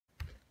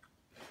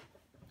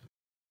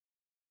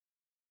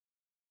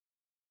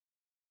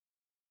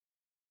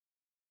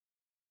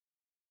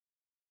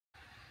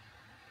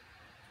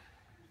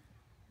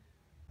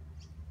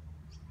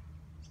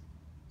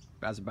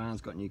Bazza Barnes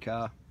got a new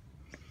car.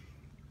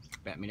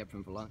 About to meet up for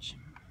him for lunch.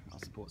 I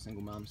support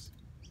single mums.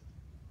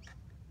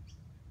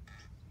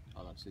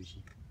 I love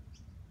sushi.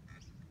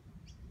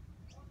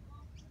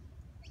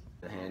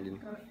 The hand in.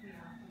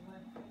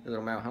 The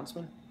little male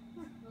huntsman.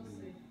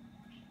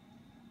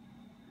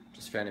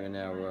 Just found him in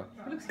our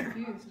looks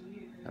confused.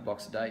 Our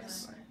box of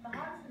dates.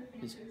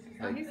 He's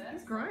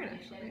grown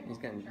actually. He's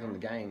getting on the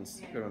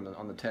gains. Got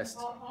on the test.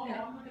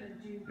 Yeah.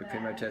 The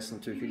primo test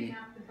and 250.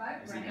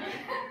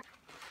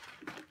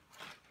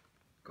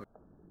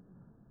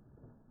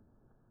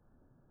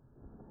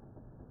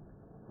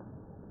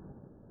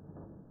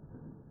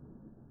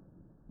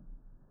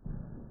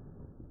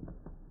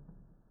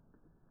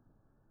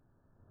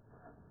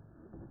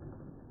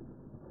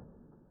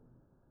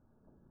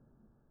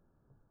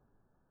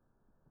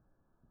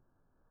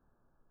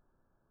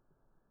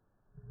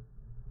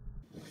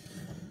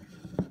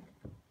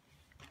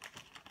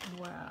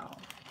 Wow.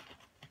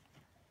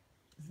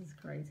 This is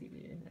crazy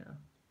view now.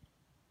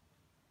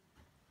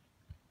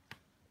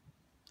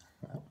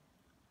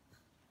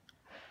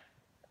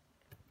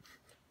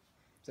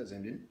 Is that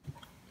zoomed in?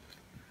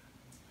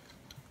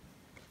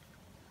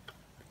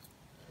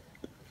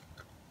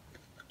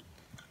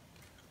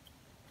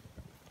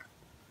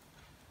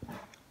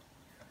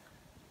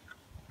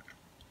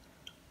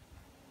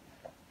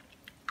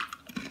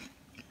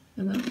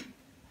 And then?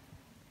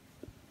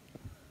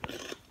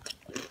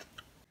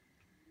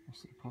 What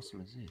sort of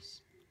possum is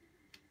this?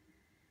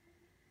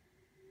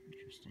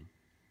 Interesting.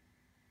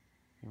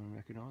 Anyone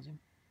recognise him?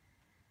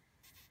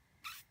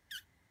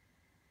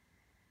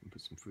 And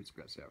put some fruit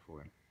scraps out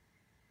for him.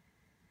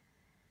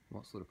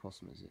 What sort of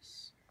possum is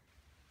this?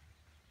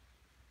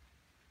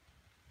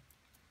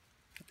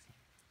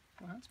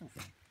 Oh, that's my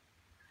thing.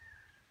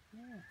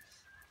 Yes.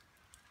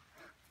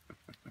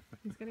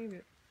 He's getting a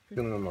bit...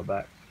 Filming on my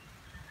back.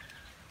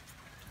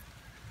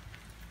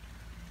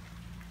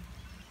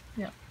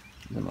 Yeah.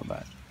 He's on my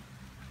back.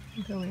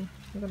 I'm filming.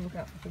 I'm gonna look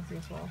out for Pixie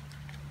as well.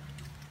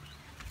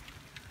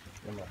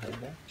 On my head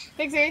there.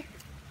 Pixie!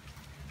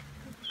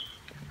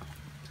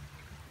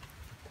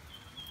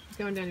 He's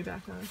going down your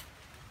back now.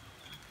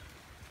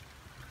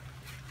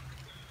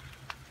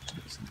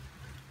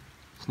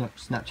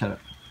 Snapchat it.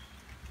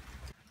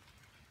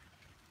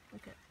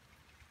 Okay.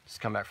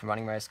 Just come back from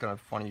running race, got to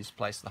find a new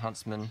place for the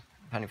huntsman.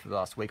 I've had him for the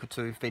last week or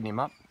two, feeding him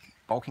up,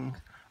 bulking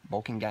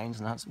gains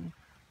in the huntsman.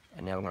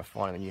 And now we're going to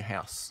find him a new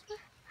house.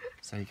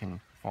 So he can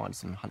find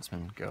some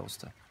huntsman girls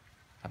to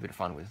have a bit of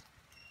fun with.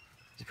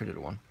 He's a pretty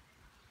little one.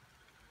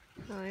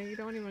 No, you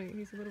don't want him,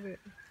 he's a little bit...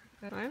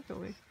 I am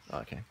filming. Oh,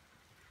 okay.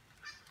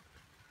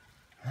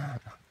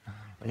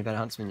 When you've had a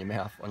huntsman in your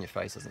mouth, on your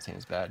face, doesn't seem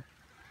as bad.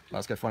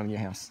 Let's go find him a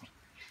new house.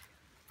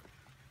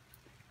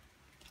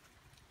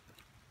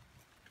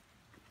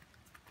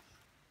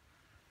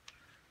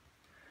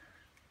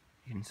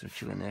 You can sort of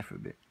chill in there for a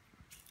bit.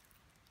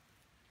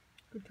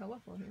 Good colour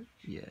for him.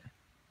 Yeah.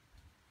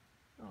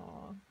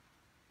 Aww.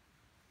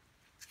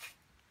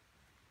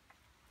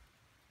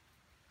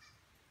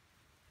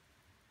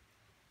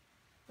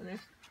 And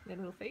their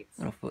little feet.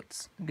 Little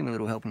foots. Give him a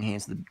little helping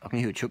hand. So I can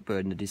hear a chook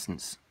bird in the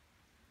distance.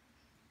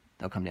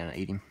 They'll come down and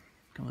eat him.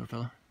 Come on, little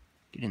fella.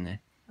 Get in there.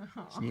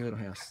 It's a new little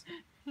house.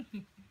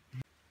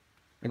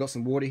 I got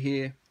some water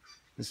here.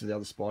 This is the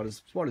other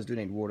spiders. Spiders do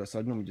need water, so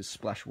I'd normally just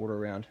splash water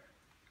around.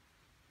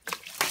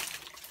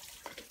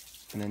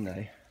 And then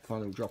they find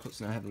little droplets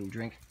and they have a little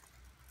drink.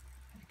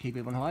 Keep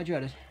everyone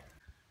hydrated.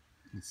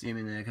 You can see them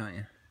in there, can't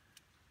you?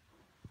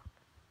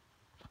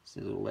 See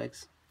the little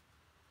legs?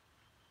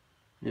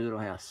 New little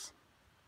house.